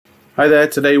Hi there,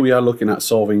 today we are looking at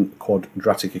solving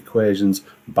quadratic equations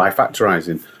by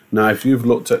factorising. Now if you've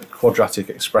looked at quadratic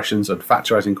expressions and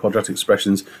factorising quadratic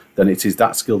expressions, then it is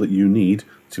that skill that you need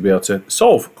to be able to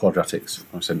solve quadratics,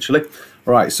 essentially.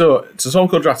 Right, so to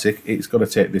solve quadratic, it's got to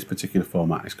take this particular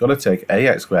format. It's got to take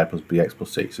ax squared plus bx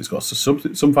plus c. So it's got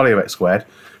some value of x squared,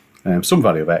 some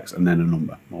value of x, and then a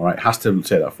number. All right, it has to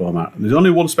take that format. And there's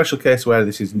only one special case where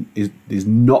this is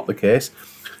not the case,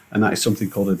 and that is something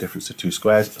called a difference of two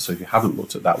squares. So if you haven't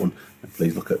looked at that one, then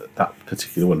please look at that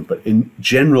particular one. But in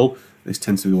general, this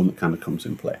tends to be the one that kind of comes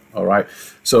in play. All right,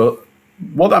 so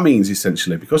what that means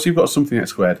essentially, because you've got something x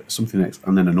squared, something x,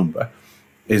 and then a number,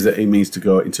 is that it means to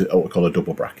go into what we call a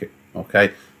double bracket.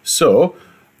 Okay, so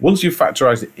once you've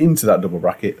factorised it into that double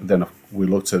bracket, then we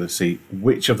look to see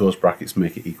which of those brackets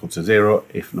make it equal to 0,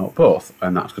 if not both,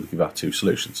 and that's going to give our two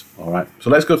solutions. All right, so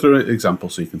let's go through an example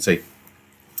so you can see.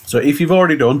 So if you've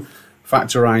already done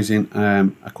factorising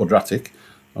a quadratic,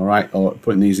 all right, or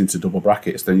putting these into double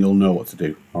brackets, then you'll know what to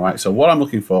do. All right, so what I'm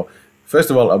looking for,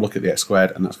 first of all, I'll look at the x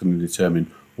squared, and that's going to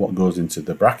determine what goes into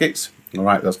the brackets. All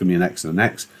right, that's going to be an x and an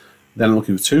x. Then I'm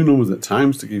looking for two numbers at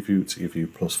times to give you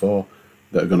plus 4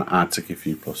 that are going to add to give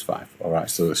you plus 5. All right,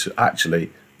 so it's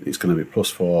going to be plus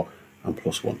 4 and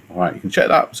plus 1. All right, you can check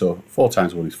that. So 4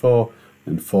 times 1 is 4,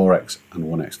 and 4x and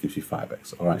 1x gives you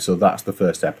 5x. All right, so that's the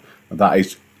first step. And that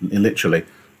is literally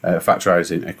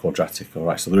factorising a quadratic. All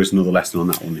right, so there is another lesson on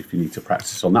that one if you need to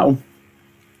practice on that one.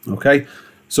 Okay,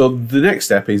 so the next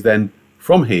step is then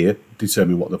from here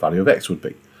determine what the value of x would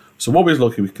be. So what we're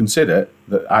looking, we consider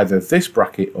that either this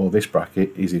bracket or this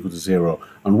bracket is equal to 0.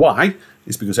 And why?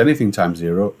 It's because anything times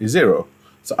 0 is 0.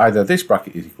 So either this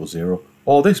bracket is equal to 0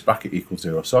 or this bracket equals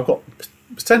 0. So I've got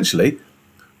potentially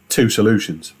two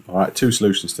solutions. All right, two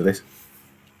solutions to this.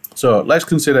 So let's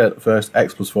consider first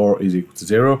x plus 4 is equal to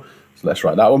 0. So let's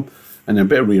write that one. And then a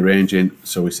bit of rearranging.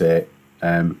 So we say,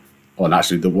 and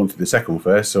actually the second one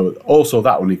first. So also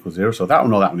that one equals 0. So that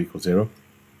one or that one equals 0.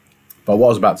 But what I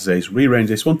was about to say is rearrange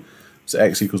this one. So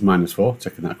x equals minus 4,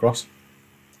 taking that across.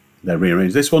 Then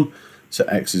rearrange this one. So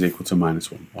x is equal to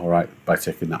minus 1. All right, by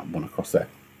taking that one across there.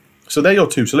 So there are your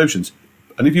two solutions.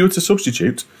 And if you were to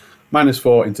substitute minus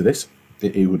 4 into this,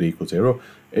 it would equal 0.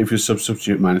 If you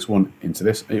substitute minus 1 into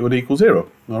this, it would equal 0.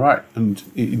 All right, and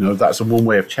you know that's one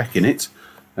way of checking it.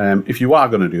 If you are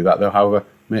going to do that, though, however,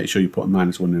 make sure you put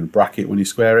minus 1 in a bracket when you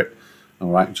square it. All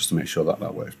right, just to make sure that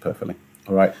that works perfectly.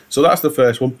 All right, so that's the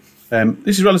first one.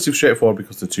 This is relatively straightforward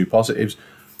because they're two positives.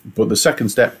 But the second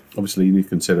step, obviously, you need to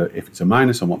consider if it's a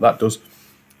minus and what that does.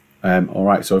 All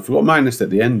right, so if we've got minus at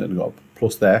the end and we've got a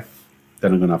plus there,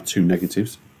 then I'm going to have two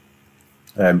negatives.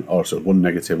 Or so one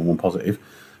negative and one positive,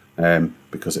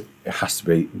 because it has to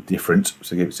be different.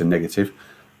 So if it's a negative,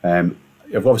 I've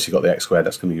obviously got the x squared.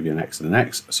 That's going to give you an x and an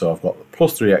x. So I've got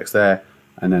plus 3x there,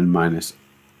 and then minus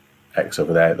x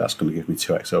over there. That's going to give me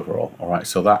 2x overall. All right,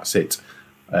 so that's it.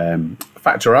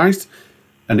 Factorised.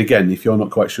 And again, if you're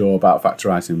not quite sure about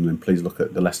factorising, then please look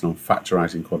at the lesson on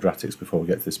factorising quadratics before we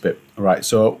get to this bit. All right,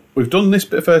 so we've done this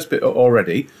first bit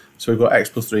already. So we've got x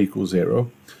plus 3 equals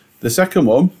 0. The second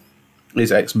one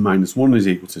is x minus 1 is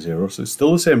equal to 0. So it's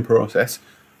still the same process,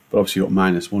 but obviously you've got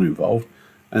minus 1 involved.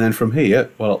 And then from here,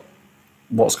 well,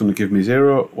 what's going to give me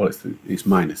 0? Well, it's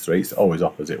minus 3. It's always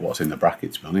opposite what's in the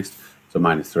bracket, to be honest. So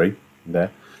minus 3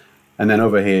 there. And then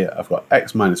over here, I've got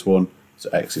x minus 1. So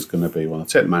x is going to be, when I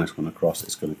take the minus 1 across,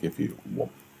 it's going to give you 1.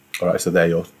 All right, so there are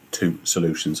your two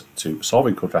solutions to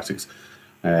solving quadratics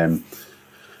by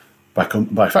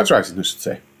factorising, I should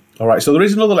say. All right, so there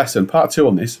is another lesson, part 2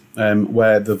 on this,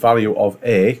 where the value of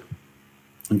a,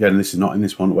 again, this is not in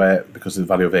this one, where because the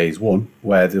value of a is 1,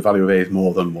 where the value of a is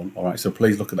more than 1. All right, so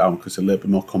please look at that one because it's a little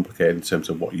bit more complicated in terms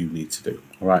of what you need to do.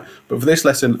 All right, but for this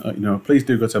lesson, please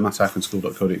do go to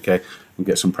maths-school.co.uk and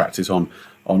get some practice on,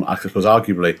 I suppose,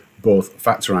 arguably both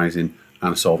factorising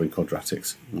and solving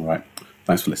quadratics. All right,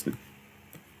 thanks for listening.